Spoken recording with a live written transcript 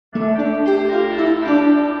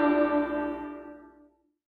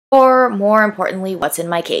Or more importantly, what's in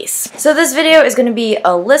my case. So this video is going to be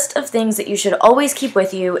a list of things that you should always keep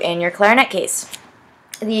with you in your clarinet case.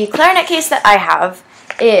 The clarinet case that I have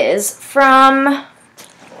is from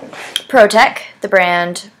Pro-Tec, the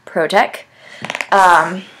brand Pro-Tec.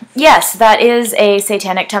 Yes, that is a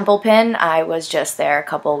Satanic Temple pin. I was just there a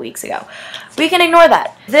couple weeks ago. We can ignore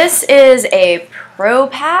that. This is a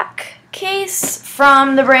Pro-Pack case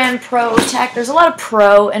from the brand Pro-Tec. There's a lot of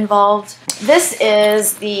pro involved. This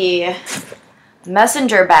is the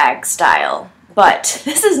messenger bag style, but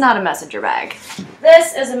this is not a messenger bag.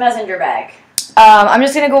 This is a messenger bag. I'm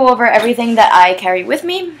just going to go over everything that I carry with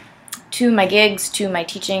me to my gigs, to my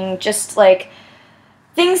teaching, just like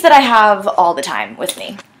things that I have all the time with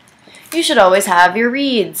me. You should always have your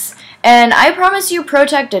reeds. And I promise you,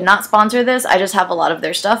 Pro-Tec did not sponsor this. I just have a lot of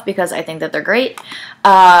their stuff because I think that they're great.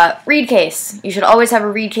 Reed case. You should always have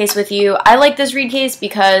a reed case with you. I like this reed case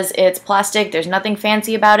because it's plastic. There's nothing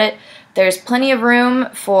fancy about it. There's plenty of room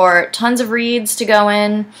for tons of reeds to go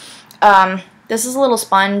in. This is a little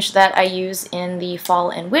sponge that I use in the fall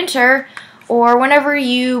and winter, or whenever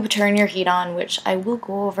you turn your heat on, which I will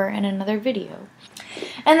go over in another video.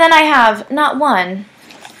 And then I have not one,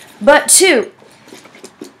 but two.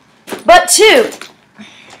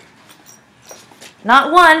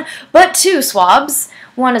 Not one, but two swabs.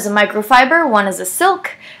 One is a microfiber, one is a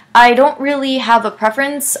silk. I don't really have a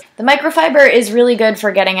preference. The microfiber is really good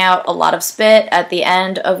for getting out a lot of spit at the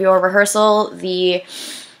end of your rehearsal,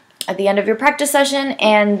 at the end of your practice session,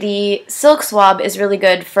 and the silk swab is really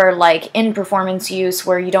good for like in-performance use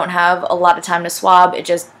where you don't have a lot of time to swab. It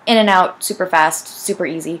just in and out super fast, super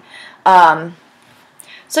easy.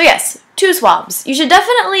 So yes, two swabs. You should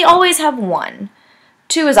definitely always have one.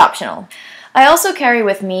 Two is optional. I also carry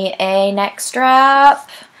with me a neck strap.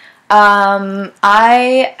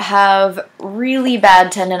 I have really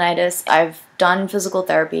bad tendonitis. I've done physical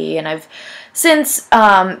therapy and I've since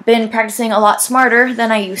been practicing a lot smarter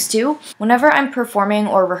than I used to. Whenever I'm performing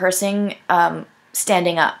or rehearsing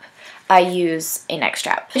standing up, I use a neck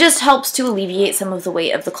strap. It just helps to alleviate some of the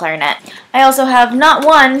weight of the clarinet. I also have not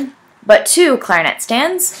one, but two clarinet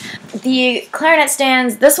stands. The clarinet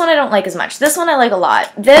stands, this one I don't like as much. This one I like a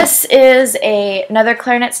lot. This is another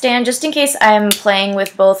clarinet stand just in case I'm playing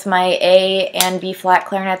with both my A and B flat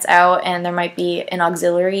clarinets out and there might be an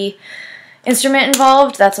auxiliary instrument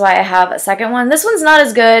involved. That's why I have a second one. This one's not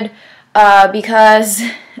as good because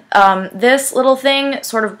this little thing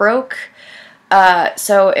sort of broke.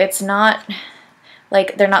 So it's not,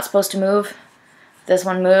 like, they're not supposed to move. This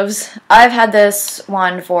one moves. I've had this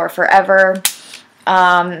one for forever.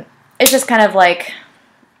 It's just kind of like,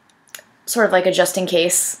 sort of like a just in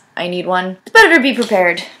case I need one. It's better to be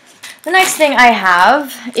prepared. The next thing I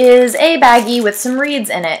have is a baggie with some reeds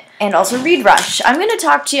in it, and also reed rush. I'm going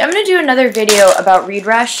to do another video about reed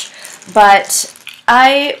rush, but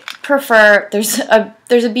I prefer, there's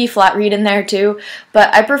a B flat reed in there too,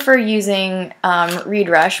 but I prefer using reed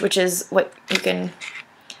rush, which is what you can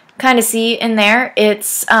kind of see in there.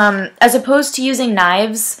 It's, as opposed to using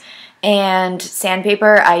knives and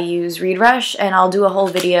sandpaper, I use reed rush, and I'll do a whole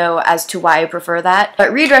video as to why I prefer that.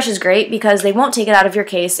 But reed rush is great because they won't take it out of your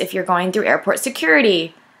case if you're going through airport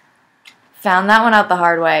security. Found that one out the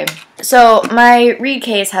hard way. So my reed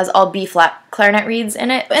case has all B flat clarinet reeds in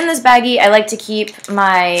it. In this baggie, I like to keep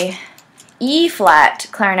my E flat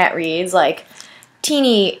clarinet reeds, like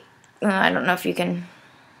teeny, I don't know if you can,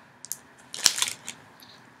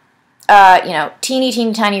 you know,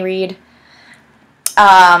 teeny tiny reed.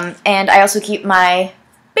 And I also keep my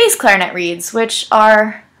bass clarinet reeds, which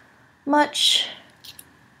are much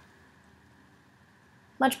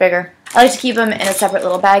bigger. I like to keep them in a separate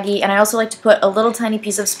little baggie, and I also like to put a little tiny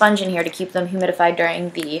piece of sponge in here to keep them humidified during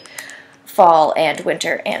the fall and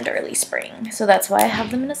winter and early spring. So that's why I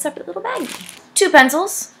have them in a separate little baggie. Two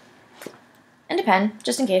pencils and a pen,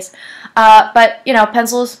 just in case. But, you know,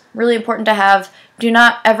 pencils, really important to have. Do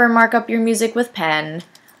not ever mark up your music with pen.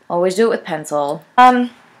 Always do it with pencil. I've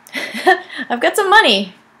got some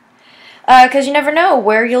money. Because you never know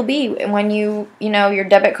where you'll be when you know, your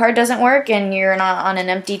debit card doesn't work and you're not on an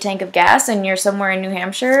empty tank of gas and you're somewhere in New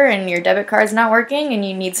Hampshire and your debit card's not working and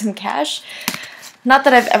you need some cash. Not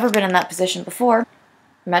that I've ever been in that position before.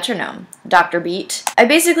 Metronome, Dr. Beat. I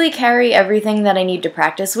basically carry everything that I need to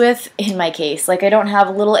practice with in my case. Like, I don't have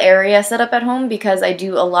a little area set up at home because I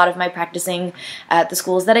do a lot of my practicing at the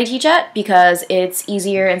schools that I teach at because it's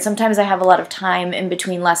easier, and sometimes I have a lot of time in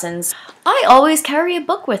between lessons. I always carry a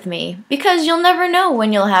book with me because you'll never know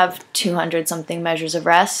when you'll have 200 something measures of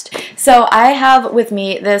rest. So I have with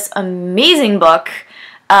me this amazing book.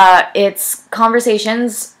 It's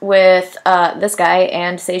conversations with this guy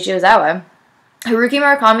and Seiji Ozawa. Haruki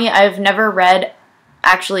Murakami, I've never read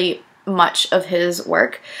actually much of his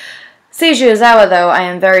work. Seiji Ozawa, though, I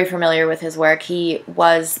am very familiar with his work. He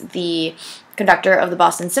was the conductor of the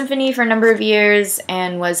Boston Symphony for a number of years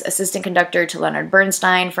and was assistant conductor to Leonard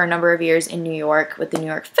Bernstein for a number of years in New York with the New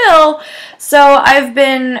York Phil. So I've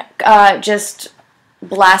been just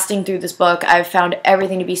blasting through this book. I've found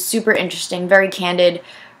everything to be super interesting, very candid,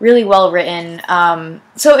 really well written.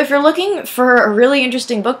 So if you're looking for a really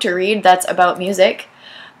interesting book to read that's about music,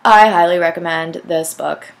 I highly recommend this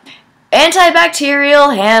book.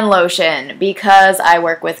 Antibacterial hand lotion, because I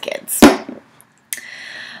work with kids.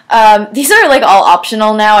 These are like all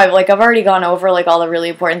optional now. I've already gone over like all the really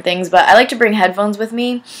important things, but I like to bring headphones with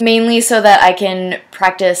me, mainly so that I can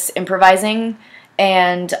practice improvising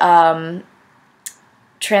and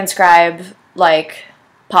transcribe like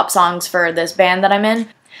pop songs for this band that I'm in.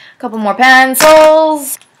 A couple more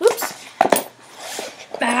pencils. Oops.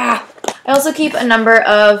 Ah. I also keep a number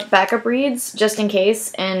of backup reeds just in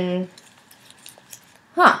case, and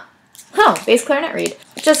bass clarinet reed.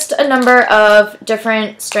 Just a number of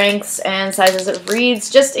different strengths and sizes of reeds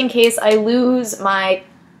just in case I lose my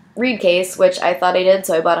reed case, which I thought I did,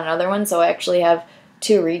 so I bought another one, so I actually have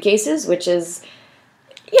 2 reed cases, which is,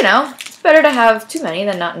 you know, it's better to have too many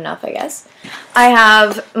than not enough, I guess. I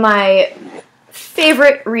have my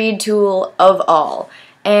favorite reed tool of all,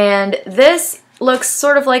 and this looks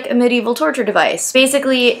sort of like a medieval torture device.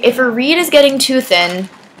 Basically, if a reed is getting too thin,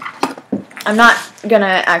 I'm not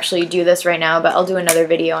gonna actually do this right now, but I'll do another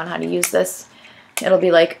video on how to use this. It'll be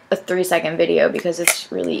like a 3-second video because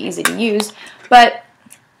it's really easy to use. But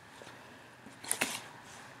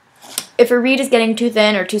if a reed is getting too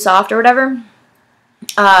thin or too soft or whatever,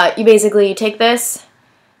 you basically take this,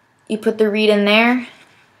 you put the reed in there,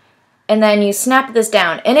 and then you snap this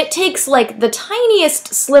down. And it takes like the tiniest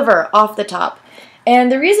sliver off the top.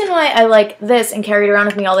 And the reason why I like this and carry it around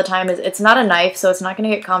with me all the time is it's not a knife, so it's not going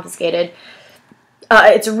to get confiscated.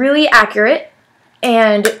 It's really accurate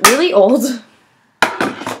and really old.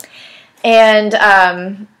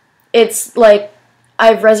 And it's like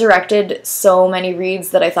I've resurrected so many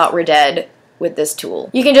reeds that I thought were dead with this tool.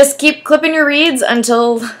 You can just keep clipping your reeds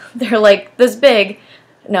until they're like this big.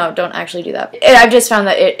 No, don't actually do that. I've just found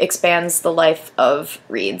that it expands the life of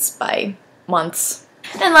reeds by months.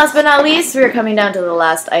 And last but not least, we're coming down to the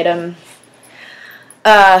last item.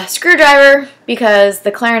 Screwdriver, because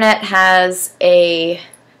the clarinet has a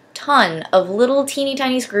ton of little teeny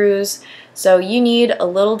tiny screws, so you need a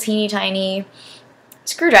little teeny tiny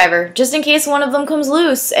screwdriver, just in case one of them comes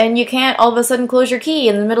loose and you can't all of a sudden close your key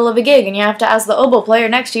in the middle of a gig and you have to ask the oboe player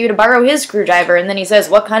next to you to borrow his screwdriver, and then he says,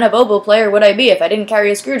 what kind of oboe player would I be if I didn't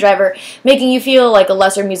carry a screwdriver, making you feel like a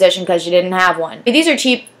lesser musician because you didn't have one. These are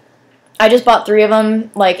cheap. I just bought 3 of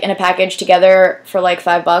them like in a package together for like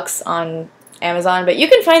 $5 on Amazon, but you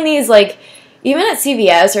can find these like even at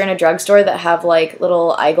CVS or in a drugstore that have like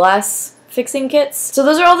little eyeglass fixing kits. So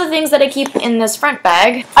those are all the things that I keep in this front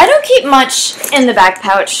bag. I don't keep much in the back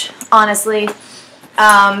pouch, honestly,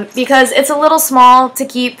 because it's a little small to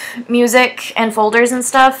keep music and folders and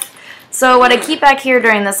stuff. So what I keep back here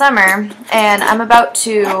during the summer, and I'm about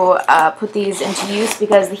to put these into use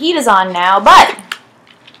because the heat is on now, but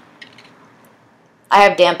I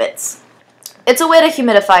have dampits. It's a way to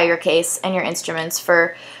humidify your case and your instruments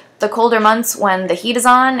for the colder months when the heat is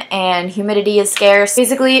on and humidity is scarce.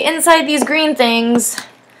 Basically, inside these green things,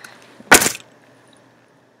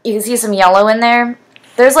 you can see some yellow in there.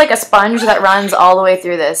 There's like a sponge that runs all the way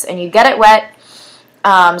through this, and you get it wet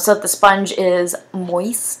so that the sponge is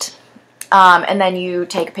moist, and then you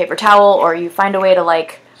take a paper towel or you find a way to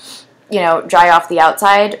like, you know, dry off the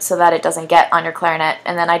outside so that it doesn't get on your clarinet,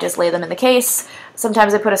 and then I just lay them in the case.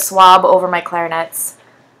 Sometimes I put a swab over my clarinets,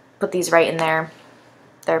 put these right in there.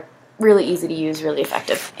 They're really easy to use, really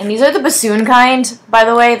effective. And these are the bassoon kind, by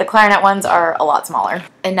the way. The clarinet ones are a lot smaller.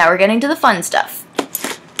 And now we're getting to the fun stuff.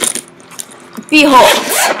 Behold.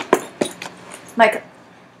 Mike,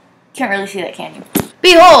 can't really see that, can you?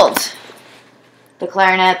 Behold the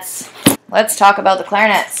clarinets. Let's talk about the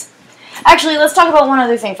clarinets. Actually, let's talk about one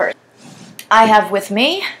other thing first. I have with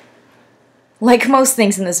me, like most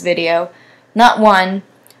things in this video, not 1,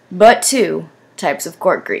 but 2 types of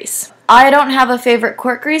cork grease. I don't have a favorite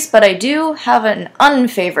cork grease, but I do have an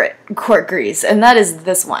unfavorite cork grease, and that is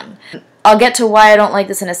this one. I'll get to why I don't like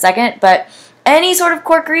this in a second, but any sort of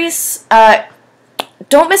cork grease,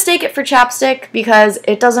 don't mistake it for chapstick because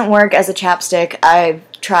it doesn't work as a chapstick. I've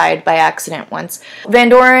tried by accident once.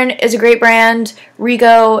 Vandoren is a great brand.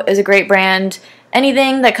 Rico is a great brand.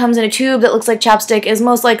 Anything that comes in a tube that looks like chapstick is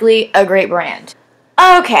most likely a great brand.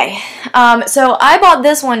 Okay, so I bought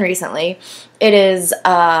this one recently. It is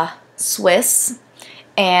Swiss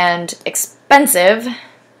and expensive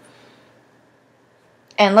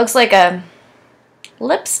and looks like a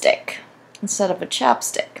lipstick instead of a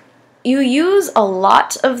chapstick. You use a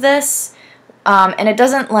lot of this, and it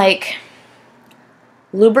doesn't like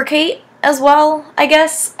lubricate as well, I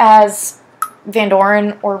guess, as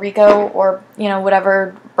Vandoren or Rico or, you know,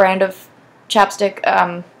 whatever brand of chapstick,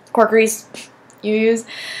 cork grease you use.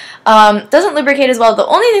 Doesn't lubricate as well. The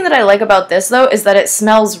only thing that I like about this, though, is that it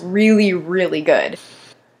smells really, really good.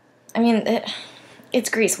 I mean, it's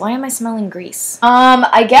grease. Why am I smelling grease?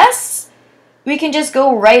 I guess we can just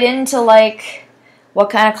go right into, like, what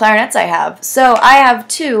kind of clarinets I have. So I have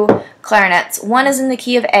two clarinets. One is in the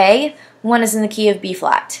key of A, one is in the key of B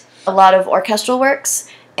flat. A lot of orchestral works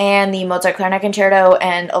and the Mozart Clarinet Concerto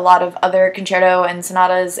and a lot of other concerto and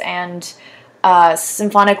sonatas and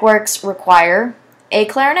symphonic works require a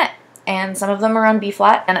clarinet, and some of them are on B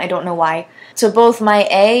flat, and I don't know why. So both my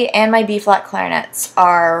A and my B flat clarinets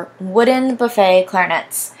are wooden buffet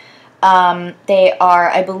clarinets. They are,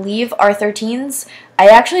 I believe, R13s. I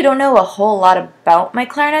actually don't know a whole lot about my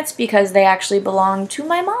clarinets because they actually belong to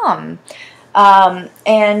my mom.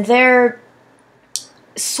 And they're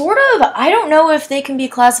sort of, I don't know if they can be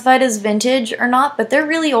classified as vintage or not, but they're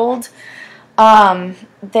really old.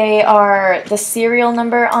 They are, the serial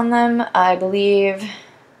number on them, I believe,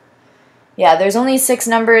 yeah, there's only 6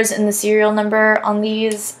 numbers in the serial number on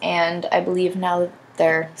these, and I believe now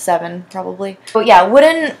they're 7, probably. But yeah,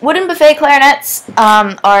 wooden buffet clarinets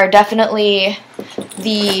are definitely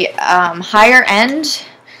the higher end,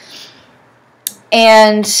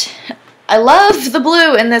 and I love the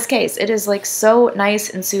blue in this case. It is like so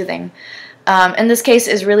nice and soothing. And this case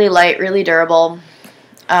is really light, really durable.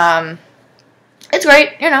 It's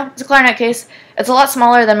great, you know, it's a clarinet case. It's a lot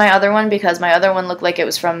smaller than my other one because my other one looked like it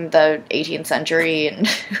was from the 18th century and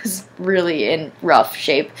it was really in rough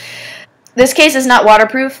shape. This case is not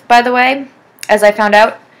waterproof, by the way, as I found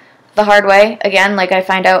out the hard way. Again, like I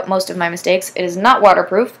find out most of my mistakes, it is not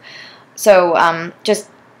waterproof. So just,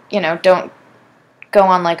 you know, don't go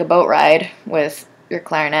on like a boat ride with your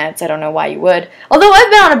clarinets. I don't know why you would. Although I've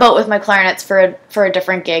been on a boat with my clarinets for a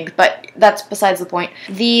different gig, but that's besides the point.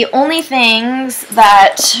 The only things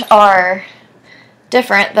that are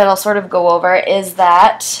different that I'll sort of go over is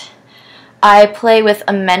that I play with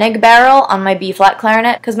a Menig barrel on my B-flat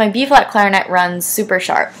clarinet because my B-flat clarinet runs super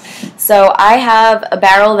sharp. So I have a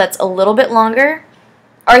barrel that's a little bit longer,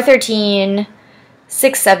 R13,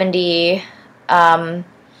 670,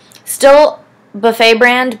 still buffet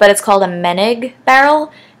brand, but it's called a Menig barrel,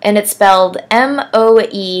 and it's spelled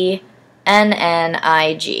M-O-E-N-N-I-G.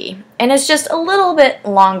 And it's just a little bit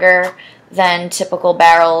longer than typical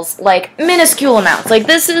barrels, like minuscule amounts. Like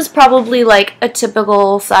this is probably like a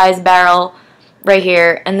typical size barrel right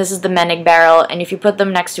here, and this is the Menig barrel, and if you put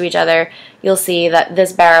them next to each other, you'll see that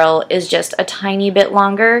this barrel is just a tiny bit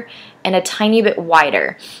longer and a tiny bit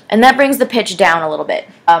wider. And that brings the pitch down a little bit.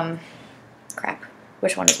 Crap.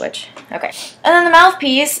 Which one is which? Okay. And then the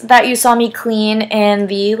mouthpiece that you saw me clean in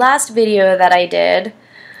the last video that I did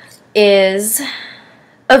is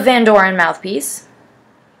a Vandoren mouthpiece.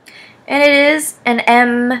 And it is an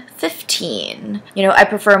M15. You know, I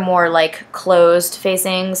prefer more like closed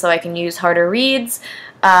facing so I can use harder reeds.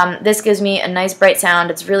 This gives me a nice bright sound.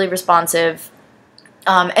 It's really responsive.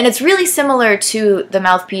 And it's really similar to the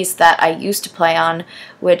mouthpiece that I used to play on,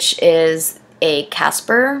 which is a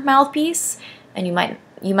Casper mouthpiece. And you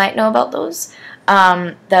might know about those.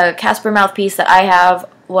 The Casper mouthpiece that I have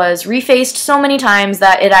was refaced so many times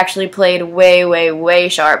that it actually played way, way, way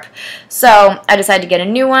sharp. So I decided to get a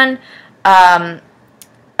new one.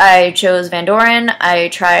 I chose Vandoren. I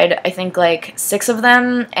tried, I think, like 6 of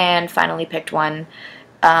them and finally picked one.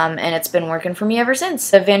 And it's been working for me ever since.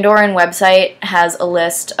 The Vandoren website has a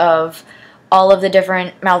list of all of the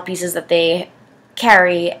different mouthpieces that they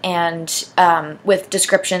carry, and with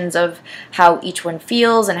descriptions of how each one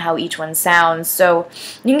feels and how each one sounds, so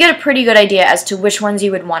you can get a pretty good idea as to which ones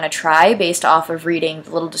you would want to try based off of reading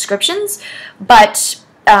the little descriptions, but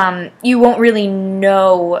you won't really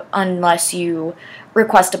know unless you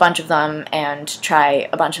request a bunch of them and try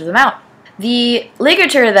a bunch of them out. The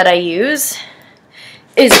ligature that I use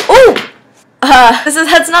is,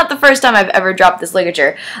 that's not the first time I've ever dropped this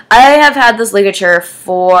ligature. I have had this ligature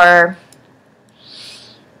for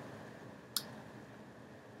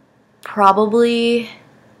probably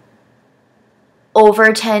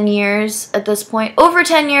over 10 years at this point. Over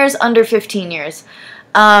 10 years, under 15 years.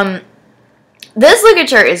 This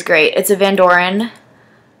ligature is great. It's a Vandoren.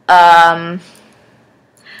 I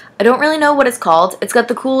don't really know what it's called. It's got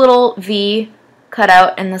the cool little V cut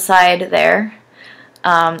out in the side there,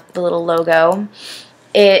 the little logo.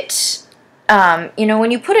 It, you know,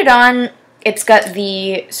 when you put it on, it's got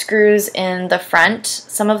the screws in the front.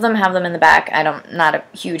 Some of them have them in the back. I'm not a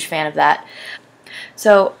huge fan of that.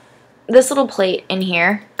 So this little plate in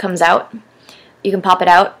here comes out. You can pop it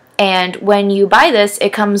out. And when you buy this,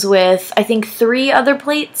 it comes with, I think, 3 other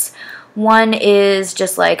plates. One is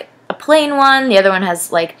just like a plain one. The other one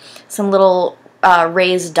has like some little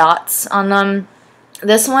raised dots on them.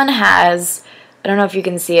 This one has, I don't know if you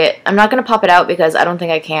can see it. I'm not going to pop it out because I don't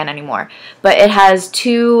think I can anymore. But it has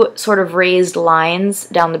 2 sort of raised lines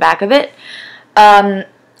down the back of it. I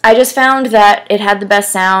just found that it had the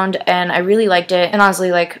best sound and I really liked it. And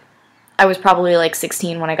honestly, like, I was probably like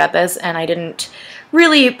 16 when I got this and I didn't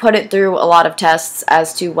really put it through a lot of tests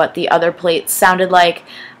as to what the other plates sounded like.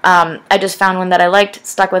 I just found one that I liked,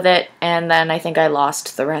 stuck with it, and then I think I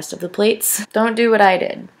lost the rest of the plates. Don't do what I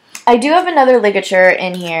did. I do have another ligature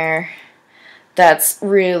in here that's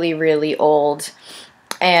really, really old.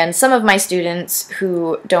 And some of my students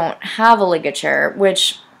who don't have a ligature,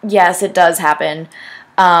 which, yes, it does happen,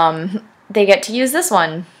 they get to use this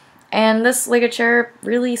one. And this ligature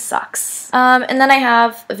really sucks. And then I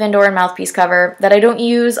have a Vandoren mouthpiece cover that I don't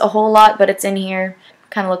use a whole lot, but it's in here.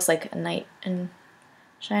 Kind of looks like a knight in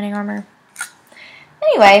shining armor.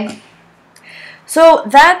 Anyway, so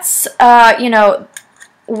that's, you know,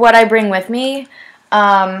 what I bring with me.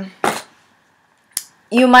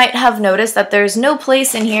 You might have noticed that there's no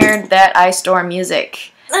place in here that I store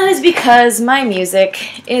music. That is because my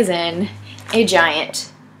music is in a giant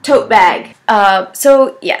tote bag.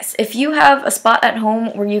 So yes, if you have a spot at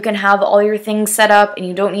home where you can have all your things set up and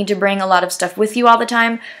you don't need to bring a lot of stuff with you all the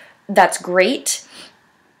time, that's great.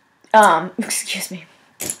 Excuse me.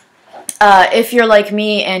 If you're like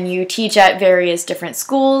me and you teach at various different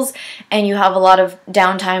schools and you have a lot of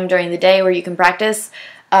downtime during the day where you can practice,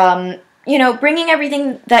 you know, bringing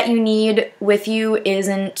everything that you need with you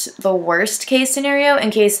isn't the worst case scenario.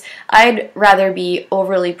 In case I'd rather be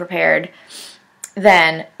overly prepared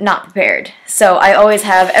than not prepared. So I always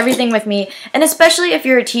have everything with me, and especially if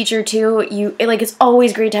you're a teacher too, it's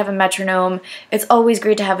always great to have a metronome. It's always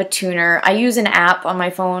great to have a tuner. I use an app on my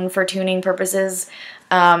phone for tuning purposes,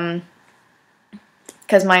 because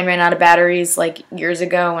mine ran out of batteries like years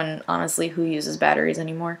ago, and honestly, who uses batteries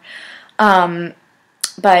anymore?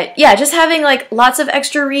 But yeah, just having like lots of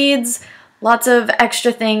extra reeds, lots of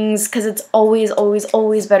extra things, because it's always, always,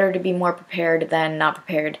 always better to be more prepared than not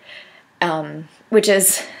prepared. Which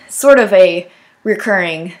is sort of a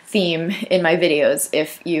recurring theme in my videos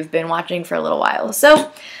if you've been watching for a little while.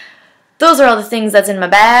 So those are all the things that's in my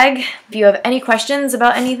bag. If you have any questions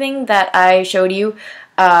about anything that I showed you,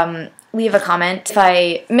 leave a comment. If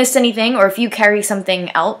I missed anything or if you carry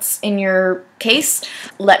something else in your case,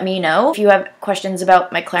 let me know. If you have questions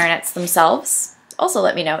about my clarinets themselves, also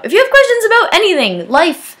let me know. If you have questions about anything,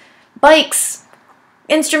 life, bikes,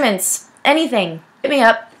 instruments, anything, hit me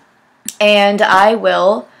up. And I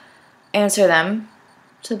will answer them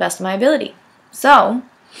to the best of my ability. So,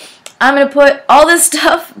 I'm going to put all this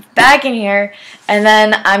stuff back in here, and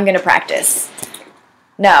then I'm going to practice.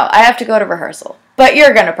 No, I have to go to rehearsal, but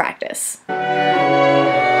you're going to practice.